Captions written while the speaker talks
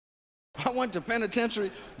I went to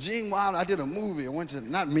penitentiary. Gene Wilder, I did a movie. I went to,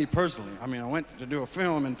 not me personally, I mean, I went to do a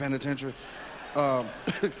film in penitentiary. And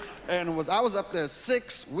I was up there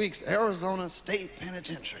 6 weeks, Arizona State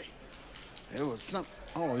Penitentiary. It was some,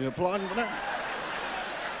 oh, you're applauding for that?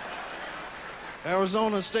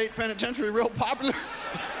 Arizona State Penitentiary, real popular.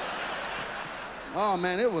 Oh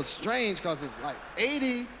man, it was strange because it's like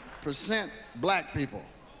 80% black people.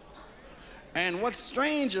 And what's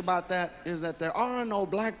strange about that is that there are no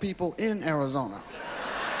black people in Arizona.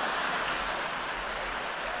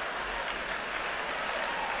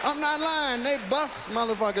 I'm not lying, they bust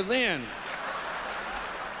motherfuckers in.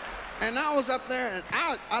 And I was up there and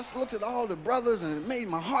I looked at all the brothers and it made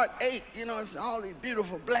my heart ache. You know, it's all these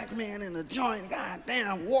beautiful black men in the joint.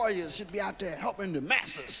 Goddamn, warriors should be out there helping the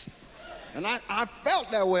masses. And I felt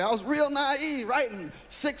that way. I was real naive, right? In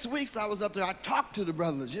 6 weeks I was up there, I talked to the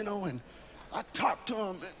brothers, you know, and I talked to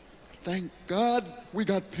them, and thank God we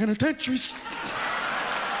got penitentiaries.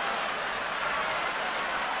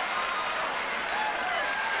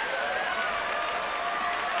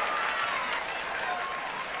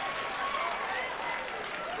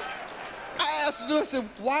 I asked them, I said,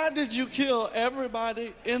 why did you kill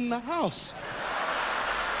everybody in the house?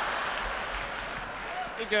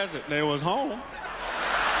 Because they was home.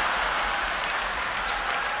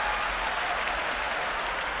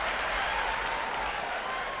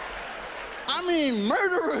 I mean,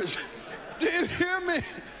 murderers. Do you hear me?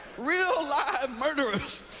 Real live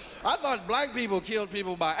murderers. I thought black people killed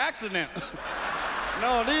people by accident.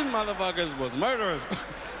 No, these motherfuckers was murderers.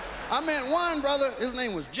 I met one brother, his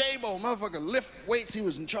name was J-Bo. Motherfucker lift weights, he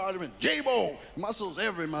was in charge of it. J-Bo, muscles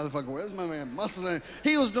every motherfucker. Where's my man? Muscle.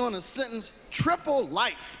 He was doing a sentence, triple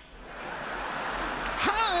life.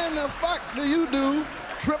 How in the fuck do you do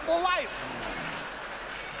triple life?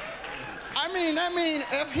 I mean,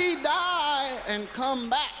 if he die and come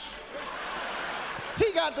back,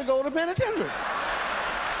 he got to go to penitentiary.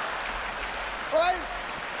 Right?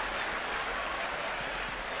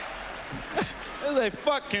 They say,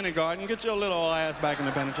 fuck kindergarten, get your little old ass back in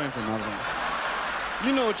the penitentiary, motherfucker.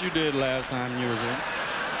 You know what you did last time you was here.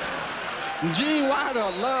 Gene Wilder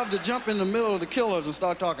loved to jump in the middle of the killers and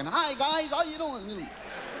start talking, hi guys, how you doing?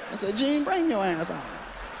 I said, Gene, bring your ass out.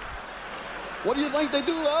 What do you think they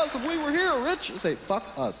do to us if we were here, Rich? He said, fuck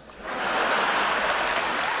us.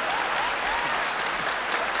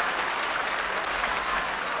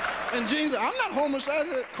 And Gene said, I'm not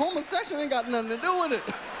homosexual. Homosexual ain't got nothing to do with it.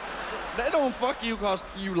 They don't fuck you because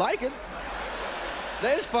you like it.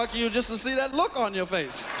 They just fuck you just to see that look on your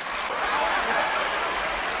face.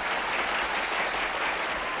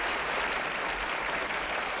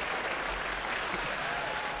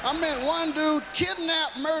 I met one dude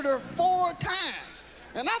kidnap, murder 4 times.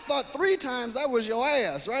 And I thought 3 times that was your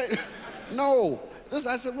ass, right? No.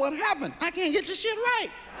 I said, what happened? I can't get your shit right.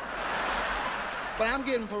 But I'm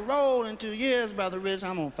getting paroled in 2 years, Brother Rich.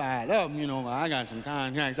 I'm gonna fire it up, you know. I got some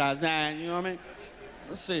contracts outside, you know what I mean?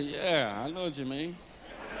 Let's see, yeah, I know what you mean.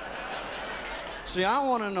 See, I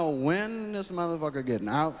wanna know when this motherfucker getting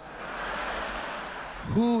out,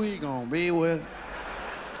 who he gonna be with,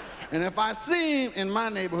 and if I see him in my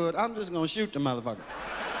neighborhood, I'm just gonna shoot the motherfucker.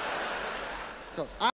 'Cause